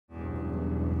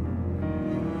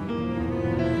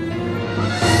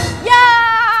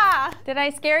Did I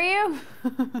scare you?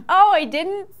 Oh, I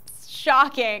didn't?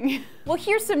 Shocking. Well,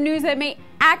 here's some news that may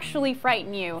actually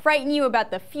frighten you. Frighten you about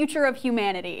the future of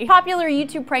humanity. Popular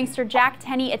YouTube prankster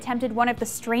Tenney attempted one of the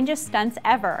strangest stunts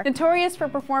ever. Notorious for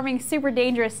performing super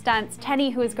dangerous stunts, Tenney,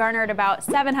 who has garnered about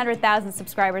 700,000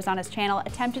 subscribers on his channel,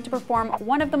 attempted to perform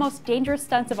one of the most dangerous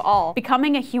stunts of all,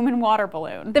 becoming a human water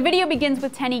balloon. The video begins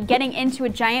with Tenney getting into a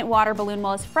giant water balloon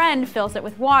while his friend fills it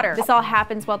with water. This all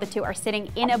happens while the two are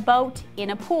sitting in a boat in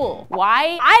a pool.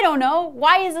 Why? I don't know.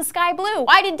 Why is the sky blue?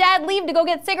 Why did Dad leave to go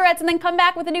get cigarettes and then come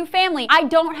back with a new family? I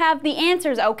don't have the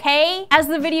answers, okay? As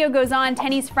the video goes on,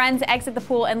 Tenney's friends exit the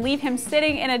pool and leave him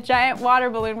sitting in a giant water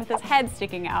balloon with his head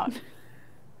sticking out.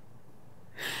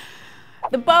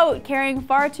 The boat, carrying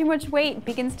far too much weight,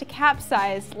 begins to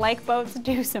capsize, like boats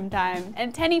do sometimes,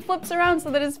 and Tenney flips around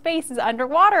so that his face is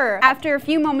underwater. After a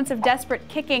few moments of desperate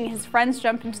kicking, his friends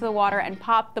jump into the water and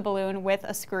pop the balloon with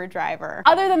a screwdriver.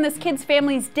 Other than this kid's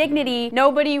family's dignity,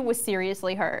 nobody was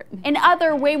seriously hurt. In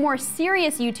other, way more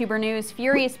serious YouTuber news,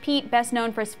 Furious Pete, best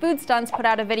known for his food stunts, put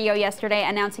out a video yesterday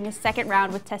announcing his second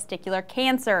round with testicular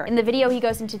cancer. In the video, he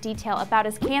goes into detail about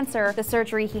his cancer, the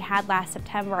surgery he had last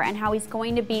September, and how he's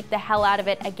going to beat the hell out of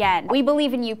it again. We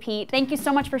believe in you, Pete. Thank you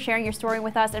so much for sharing your story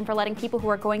with us and for letting people who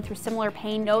are going through similar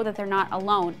pain know that they're not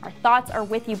alone. Our thoughts are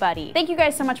with you, buddy. Thank you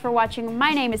guys so much for watching.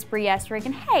 My name is Bree Estrig,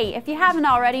 and hey, if you haven't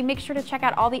already, make sure to check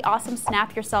out all the awesome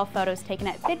Snap Yourself photos taken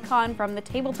at VidCon from the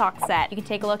Table Talk set. You can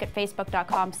take a look at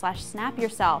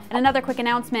facebook.com/snapyourself. And another quick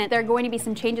announcement, there are going to be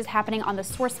some changes happening on the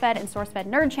SourceFed and SourceFed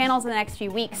Nerd channels in the next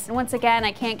few weeks. And once again,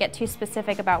 I can't get too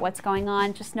specific about what's going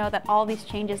on. Just know that all these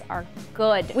changes are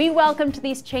good. We welcome to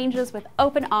these changes with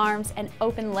open arms and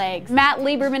open legs. Matt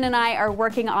Lieberman and I are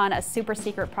working on a super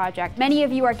secret project. Many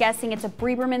of you are guessing it's a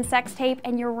Lieberman sex tape,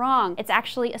 and you're wrong. It's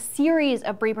actually a series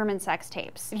of Lieberman sex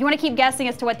tapes. If you want to keep guessing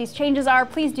as to what these changes are,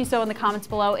 please do so in the comments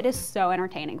below. It is so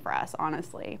entertaining for us,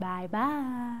 honestly.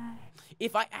 Bye-bye.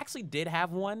 If I actually did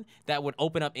have one that would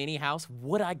open up any house,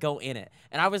 would I go in it?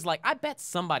 And I was like, I bet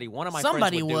one of my friends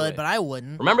would do it. But I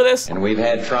wouldn't. Remember this? And we've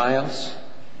had trials.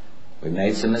 We've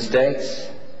made some mistakes.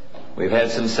 We've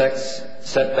had some sex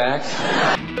setbacks.